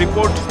Utpal হালৈৰ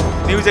report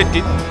news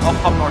 18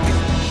 Assam north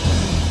east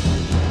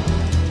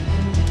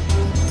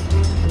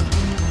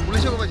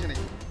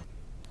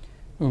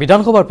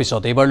বিধানসভাৰ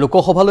পিছত এইবাৰ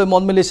লোকসভালৈ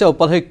মন মেলিছে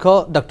উপাধ্যক্ষ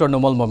ডক্টৰ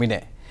নুমল মমিনে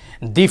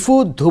ডিফু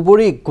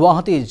ধুবুৰী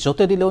গুৱাহাটী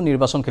যতে দিলেও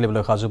নিৰ্বাচন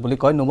খেলিবলৈ সাজু বুলি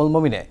কয় নুমল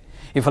মমিনে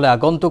ইফালে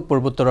আগন্তুক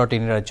পূৰ্বোত্তৰৰ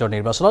 3 ৰাজ্যৰ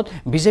নিৰ্বাচনত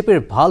বিজেপিৰ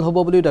ভাল হ'ব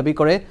বুলি দাবী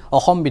কৰে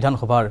অসম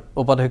বিধানসভাৰ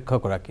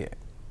উপাধ্যক্ষগৰাকীয়ে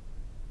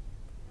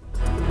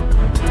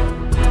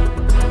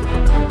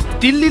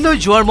দিল্লীলৈ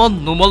যোৱাৰ মন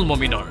নুমল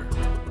মমিনৰ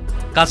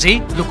কাজী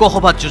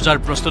লোকসভাত যুঁজাৰ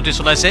প্ৰস্তুতি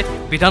চলাইছে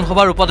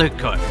বিধানসভাৰ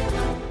উপাধ্যক্ষই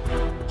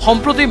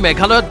সম্প্ৰতি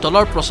মেঘালয়ত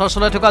দলৰ প্ৰচাৰ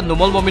চলাই থকা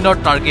নুমল মমিনৰ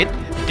টাৰ্গেট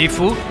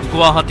ডিফু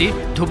গুৱাহাটী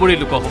ধুবুৰী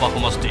লোকসভা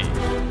সমষ্টি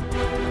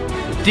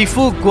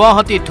ডিফু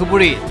গুৱাহাটী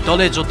ধুবুৰী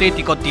দলে য'তেই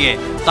টিকট দিয়ে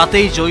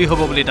তাতেই জয়ী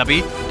হ'ব বুলি দাবী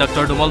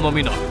ডক্টৰ নুমল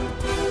মমিনৰ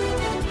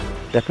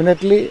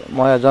ডেফিনেটলি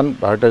মই এজন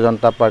ভাৰতীয়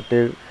জনতা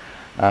পাৰ্টিৰ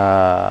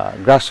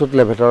গ্ৰাছৰুট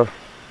লেভেলৰ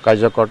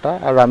কাৰ্যকৰ্তা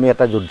আৰু আমি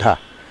এটা যোদ্ধা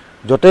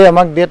য'তেই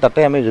আমাক দিয়ে তাতে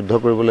আমি যুদ্ধ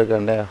কৰিবলৈ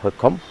কাৰণে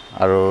সক্ষম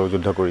আৰু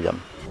যুদ্ধ কৰি যাম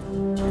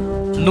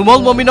নুমল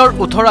মমিনৰ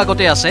উঠৰ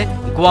আগতে আছে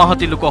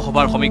গুৱাহাটী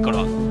লোকসভাৰ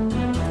সমীকৰণ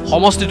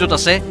সমষ্টিটোত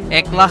আছে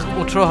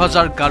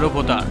 1,18,000 Garo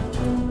voter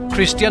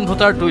Christian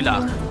voter 2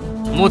 lakh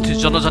মুঠ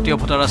জনজাতীয়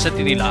ভোটাৰ আছে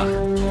 3 লাখ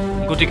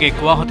গতিকে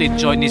গুৱাহাটীত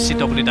জয় নিশ্চিত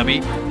বুলি দাবী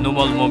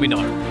নুমল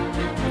মমিনৰ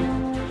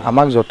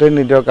আমাক য'তেই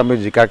নিদিয়ক আমি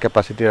জিকাৰ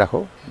কেপাচিটি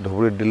ৰাখোঁ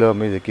ধুবুৰীত দিলেও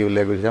আমি জিকি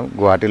উলিয়াই গুচি যাম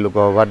গুৱাহাটী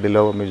লোকসভাত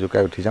দিলেও আমি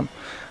জোকাই উঠি যাম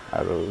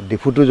আৰু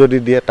ডিফুটো যদি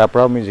দিয়ে তাৰ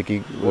পৰাও আমি জিকি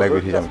ওলাই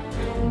গুচি যাম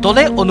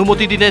দলে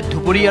অনুমতি দিলে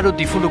ধুবুৰী আৰু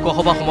ডিফু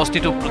লোকসভা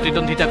সমষ্টিটোক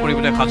প্ৰতিদ্বন্দ্বিতা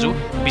কৰিবলৈ সাজু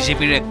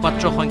বিজেপিৰ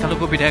একমাত্ৰ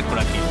সংখ্যালঘু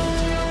বিধায়কগৰাকী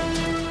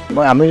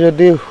আমি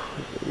যদি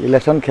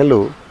ইলেকশ্যন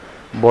খেলোঁ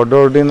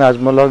বদৰুদ্দিন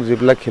আজমলক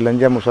যিবিলাক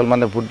খিলঞ্জীয়া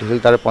মুছলমানে ভোট দিছিল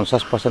তাৰে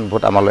 50%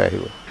 ভোট আমালৈ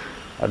আহিব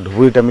আৰু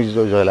ধুবুৰীত আমি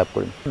জয়লাভ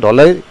কৰিম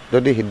দলে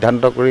যদি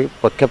সিদ্ধান্ত কৰি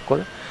প্ৰক্ষেপ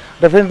কৰে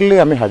ডেফিনেটলি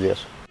আমি সাজি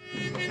আছোঁ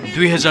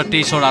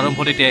 2023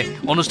 আৰম্ভণিতে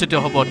অনুষ্ঠিত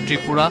হ'ব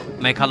ত্ৰিপুৰা,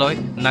 মেঘালয়,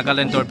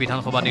 নাগালেণ্ডৰ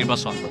বিধানসভা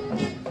নিৰ্বাচন।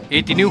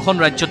 এই তিনিওখন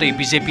ৰাজ্যতেই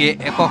বিজেপিয়ে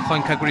একক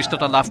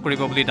সংখ্যাগৰিষ্ঠতা লাভ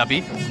কৰিব বুলি দাবী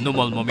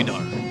নুমল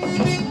মমিনৰ।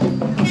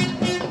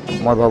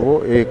 মই ভাবোঁ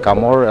এই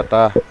কামৰ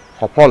এটা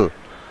সফল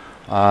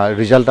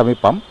ৰিজাল্ট আমি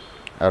পাম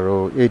আৰু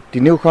এই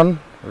তিনিওখন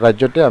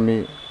ৰাজ্যতে আমি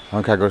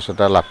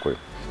সংখ্যাগৰিষ্ঠতা লাভ কৰিম।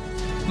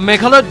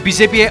 মেঘালয়ত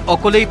বিজেপিয়ে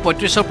অকলেই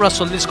 35ৰ পৰা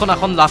 40খন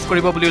আসন লাভ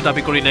কৰিব বুলিও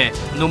দাবী কৰিলে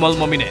নুমল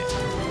মমিনে।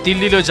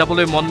 দিল্লীলৈ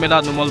যাবলৈ মন মেলা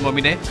নুমল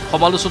মমিনে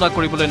সমালোচনা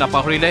কৰিবলৈ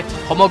নাপাহৰিলে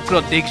সমগ্ৰ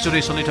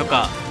দেশজুৰি চলি থকা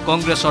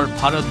কংগ্ৰেছৰ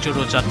ভাৰত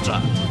জোড়ো যাত্ৰা।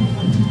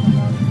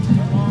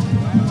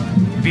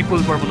 বিপুল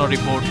বৰ্মনৰ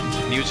report,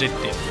 news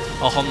 18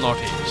 Assam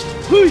north east.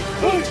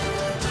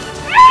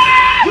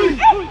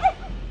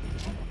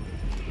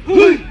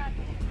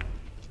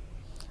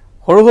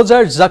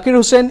 সৰুসজাইৰ Zakir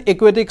Hussain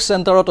aquatic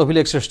চেণ্টাৰত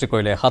অভিলেখ সৃষ্টি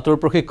কৰিলে সাঁতোৰ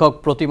প্ৰশিক্ষক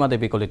প্ৰতিমা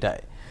দেৱী কলিতাই।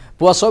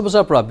 পুৱা 6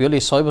 বজাৰ পৰা বিয়লি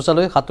 6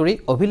 বজালৈ সাঁতুৰি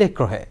অভিলেখ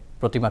গঢ়ে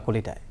প্ৰতিমা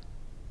কলিতাই।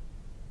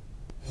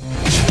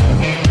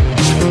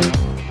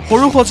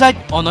 সৰুসজাইত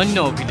অনন্য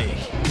অভিলেখ।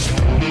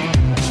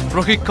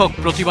 প্ৰশিক্ষক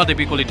প্ৰতিমা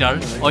দেৱী কলিতাৰ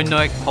অন্য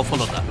এক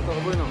সফলতা।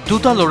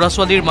 দুটা ল'ৰা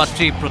ছোৱালীৰ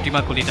মাতৃ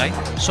প্ৰতিমা কলিতাই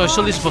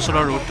 46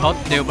 বছৰৰ ঊৰ্ধত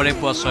দেওবাৰে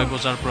পুৱা 6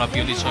 বজাৰ পৰা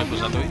বিয়লি 6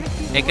 বজালৈ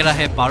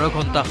একেৰাহে 12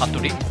 ঘণ্টা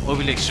সাঁতুৰি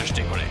অভিলেখ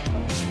সৃষ্টি কৰে।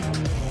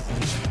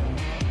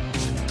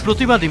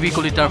 প্ৰতিমা দেৱী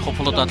কলিতাৰ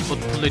সফলতাত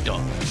উৎফুল্লিত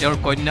তেওঁৰ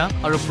কন্যা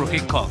আৰু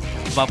প্ৰশিক্ষক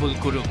বাবুল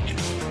গুৰুং।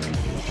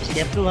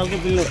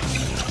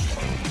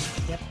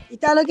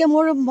 এতিয়ালৈকে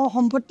মোৰ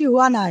সম্পত্তি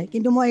হোৱা নাই,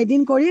 কিন্তু মই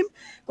এদিন কৰি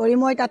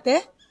মই তাতে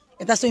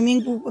এটা সুইমিং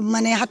পুল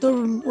মানে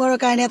সাঁতোৰৰ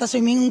কাৰণে এটা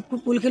সুইমিং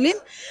পুল খুলিম।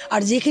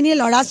 আৰু যিখিনি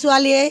ল'ৰা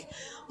ছোৱালীয়ে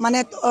মানে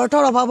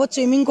অৰ্থৰ অভাৱত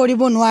সুইমিং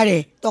কৰিব নোৱাৰে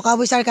টকা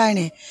পইচাৰ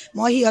কাৰণে,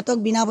 মই সিহঁতক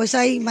বিনা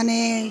পইচাই মানে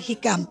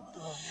শিকাম।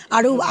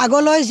 আৰু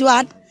আগলৈ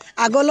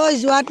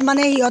যোৱাত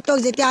মানে সিহঁতক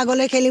যেতিয়া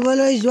আগলৈ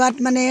খেলিবলৈ যোৱাত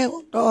মানে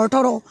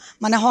অৰ্থৰ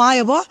মানে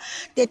সহায় হ'ব,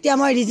 তেতিয়া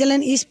মই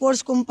ৰিজনেল স্পৰ্টছ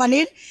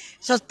কোম্পানীৰ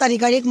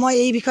স্বত্বাধিকাৰীক মই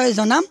এই বিষয়ে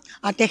জনাম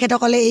আৰু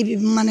তেখেতসকলে এই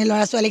মানে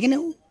ল'ৰা ছোৱালীখিনি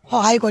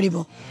সহায় কৰিব।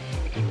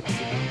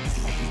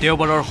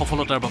 দেওবাৰৰ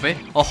সফলতাৰ বাবে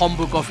অসম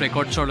বুক অফ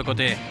ৰেকৰ্ডছৰ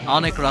লগতে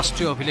আন এক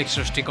ৰাষ্ট্ৰীয় অভিলেখ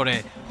সৃষ্টি কৰে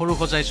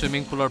সৰুসজাই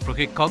ছুইমিং পুলৰ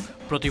প্ৰশিক্ষক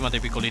প্ৰতিমা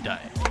দেৱী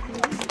কলিতাই।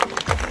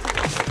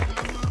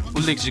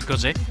 উল্লেখযোগ্য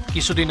যে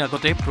কিছুদিন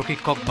আগতে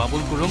প্ৰশিক্ষক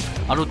বাবুল গুৰুং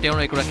আৰু তেওঁৰ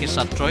এগৰাকী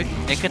ছাত্ৰই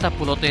একেটা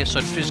পুলতে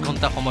 36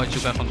 ঘণ্টা সময়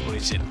যোগাসন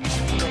কৰিছিল।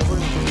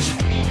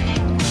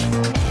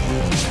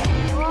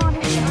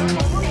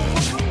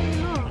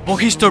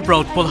 বশিষ্ঠৰ পৰা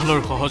উৎপল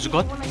হালৰ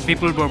সহযোগত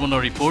বিপুল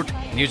বৰ্মনৰ report,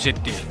 news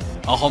 18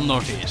 Assam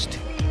north east.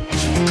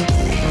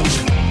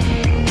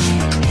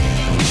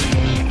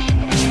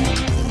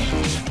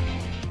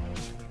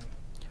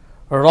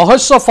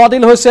 ৰহস্য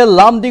ফাদিল হৈছে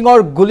লামডিঙৰ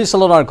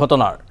গুলীচালনাৰ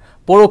ঘটনাৰ।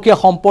 পৰকীয়া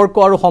সম্পৰ্ক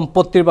আৰু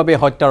সম্পত্তিৰ বাবে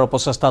হত্যাৰ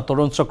অপচেষ্টা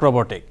তৰুণ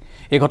চক্ৰৱৰ্তীক।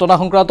 এই ঘটনা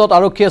সংক্ৰান্তত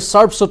আৰক্ষীয়ে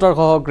চাৰ্প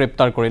শ্বুটাৰসহ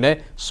গ্ৰেপ্তাৰ কৰিলে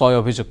 6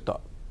 অভিযুক্ত।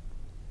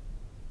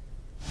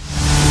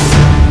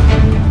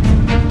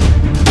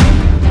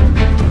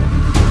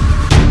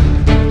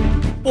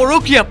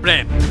 পৰকীয়া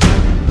প্ৰেম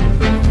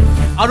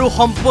আৰু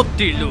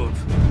সম্পত্তিৰ লোভ,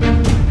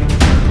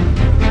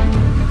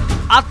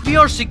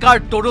 আত্মীয়ৰ চিকাৰ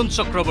তৰুণ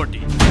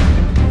চক্ৰৱৰ্তী।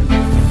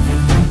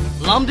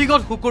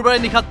 লামডিঙত শুকুৰবাৰে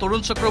নিশা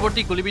তৰুণ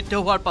চক্ৰৱৰ্তী গুলীবিদ্ধ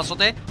হোৱাৰ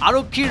পাছতে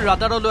আৰক্ষীৰ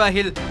ৰাডাৰলৈ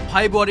আহিল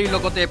ভাই বোৱাৰীৰ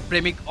লগতে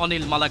প্ৰেমিক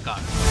অনিল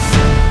মালাকাৰ।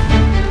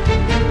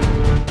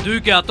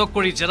 দুয়োকে আটক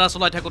কৰি জেৰা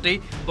চলাই থাকোঁতেই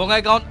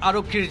বঙাইগাঁৱত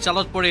আৰক্ষীৰ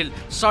জালত পৰিল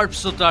চাৰ্প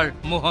শ্বুটাৰ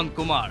মোহন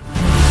কুমাৰ।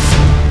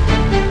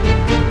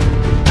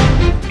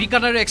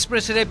 বিকানেৰ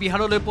এক্সপ্ৰেছেৰে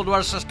বিহাৰলৈ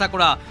পলোৱাৰ চেষ্টা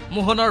কৰা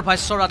মোহনৰ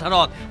ভাষ্যৰ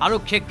আধাৰত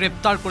আৰক্ষীয়ে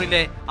গ্ৰেপ্তাৰ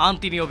কৰিলে আন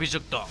 3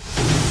 অভিযুক্ত।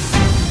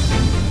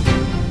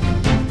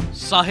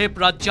 সাহেব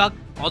ৰাজ্জাক,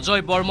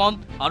 অজয় বৰ্মন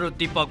আৰু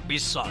দীপক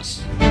বিশ্বাস।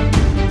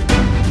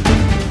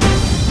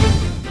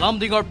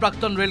 লামডিঙৰ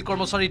প্ৰাক্তন ৰেল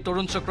কৰ্মচাৰী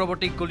তৰুণ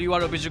চক্ৰৱৰ্তীক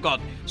গুলীওৱাৰ অভিযোগত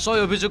 6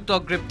 অভিযুক্ত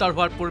গ্ৰেপ্তাৰ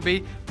হোৱাৰ পূৰ্বেই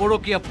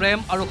পৰকীয়া প্ৰেম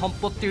আৰু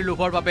সম্পত্তিৰ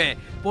লোভৰ বাবে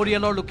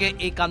পৰিয়ালৰ লোকে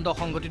এই কাণ্ড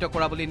সংঘটিত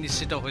কৰা বুলি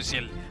নিশ্চিত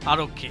হৈছিল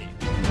আৰক্ষী।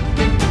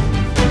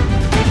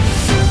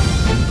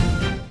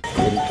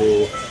 কিন্তু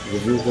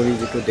ৰিভিউ কৰি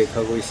যিটো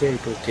দেখা গৈছে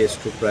এইটো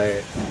কেছটো প্ৰায়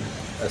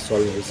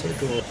চল্ভ হৈছে।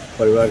 এইটো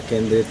পৰিবাৰ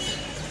কেন্দ্ৰিত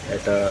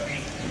এটা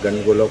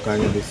গণ্ডগোলৰ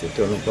কাৰণে হৈছে,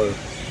 তেওঁলোকৰ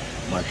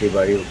মাটি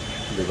বাৰী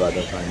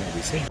বিবাদৰ কাৰণে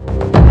হৈছে।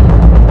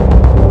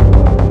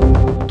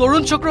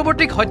 তৰুণ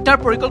চক্ৰৱৰ্তীক হত্যাৰ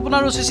পৰিকল্পনা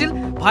ৰচিছিল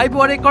ভাই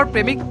বোৱাৰীকৰ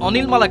প্ৰেমিক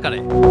অনিল মালাকাৰে।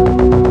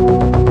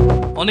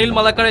 অনিল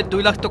মালাকাৰে 2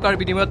 লাখ টকাৰ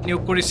বিনিময়ত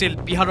নিয়োগ কৰিছিল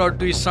বিহাৰৰ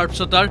 2 চাৰ্প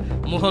শ্বুটাৰ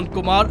মোহন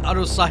কুমাৰ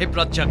আৰু সাহেব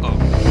ৰাজ্জাকক।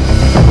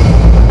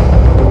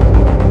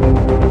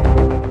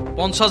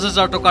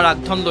 50,000 টকাৰ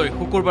আগধন লৈ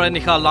শুকুৰবাৰে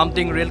নিশা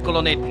লামডিং ৰেল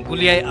কলনীত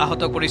গুলীয়াই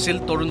আহত কৰিছিল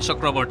তৰুণ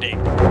চক্ৰৱৰ্তীক।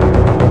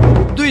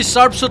 2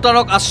 চাৰ্প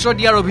শ্বুটাৰক আশ্ৰয়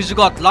দিয়াৰ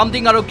অভিযোগত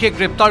লামডিং আৰক্ষীয়ে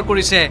গ্ৰেপ্তাৰ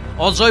কৰিছে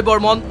অজয়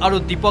বৰ্মন আৰু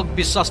দীপক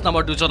বিশ্বাস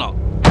নামৰ 2জনক।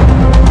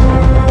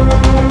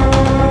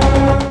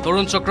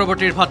 তৰুণ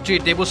চক্ৰৱৰ্তীৰ ভাতৃ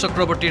দেবু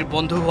চক্ৰৱৰ্তীৰ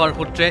বন্ধু হোৱাৰ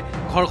সূত্ৰে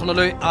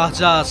ঘৰখনলৈ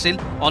আহ-যাহ আছিল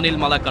অনিল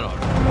মালাকাৰৰ।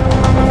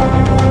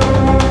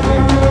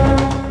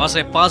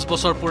 পাছে 5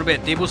 বছৰ পূৰ্বে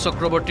দেবু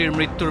চক্ৰৱৰ্তীৰ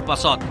মৃত্যুৰ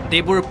পাছত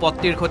দেবুৰ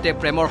পত্নীৰ সৈতে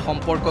প্ৰেমৰ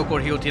সম্পৰ্ক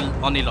গঢ়ি উঠিল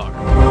অনিলৰ।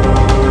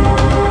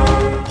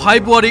 ভাই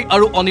বোৱাৰী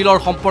আৰু অনিলৰ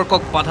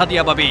সম্পৰ্কক বাধা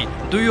দিয়া বাবে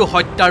দুয়ো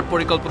হত্যাৰ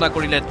পৰিকল্পনা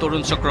কৰিলে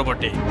তৰুণ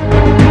চক্ৰৱৰ্তী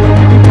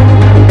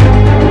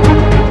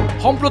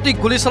সম্প্ৰতি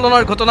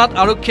গুলীচালনাৰ ঘটনাত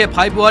আৰক্ষীয়ে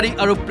ভাই বোৱাৰী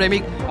আৰু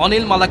প্ৰেমিক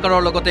অনিল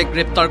মালাকাৰৰ লগতে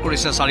গ্ৰেপ্তাৰ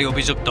কৰিছে 4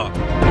 অভিযুক্ত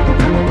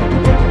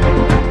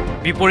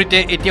বিপৰীতে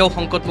এতিয়াও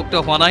সংকটমুক্ত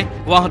হোৱা নাই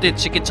গুৱাহাটীত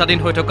চিকিৎসাধীন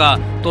হৈ থকা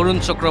তৰুণ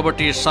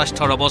চক্ৰৱৰ্তীৰ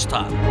স্বাস্থ্যৰ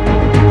অৱস্থা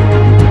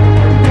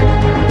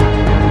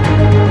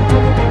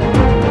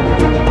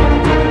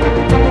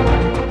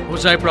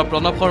হুজাইৰ পৰা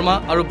প্ৰণৱ শৰ্মা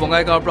আৰু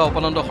বঙাইগাঁৱৰ পৰা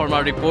অপনন্দ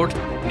শৰ্মাৰ report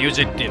news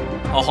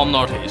 18 Assam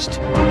north east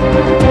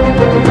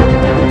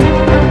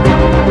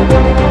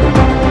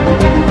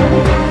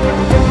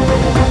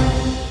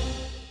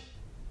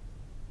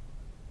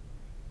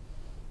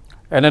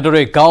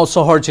এনেদৰে গাঁও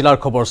চহৰ জিলাৰ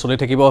খবৰ চলি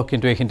থাকিব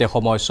কিন্তু এইখিনিতে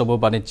সময় চমু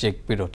বাণিজ্যিক বিৰতি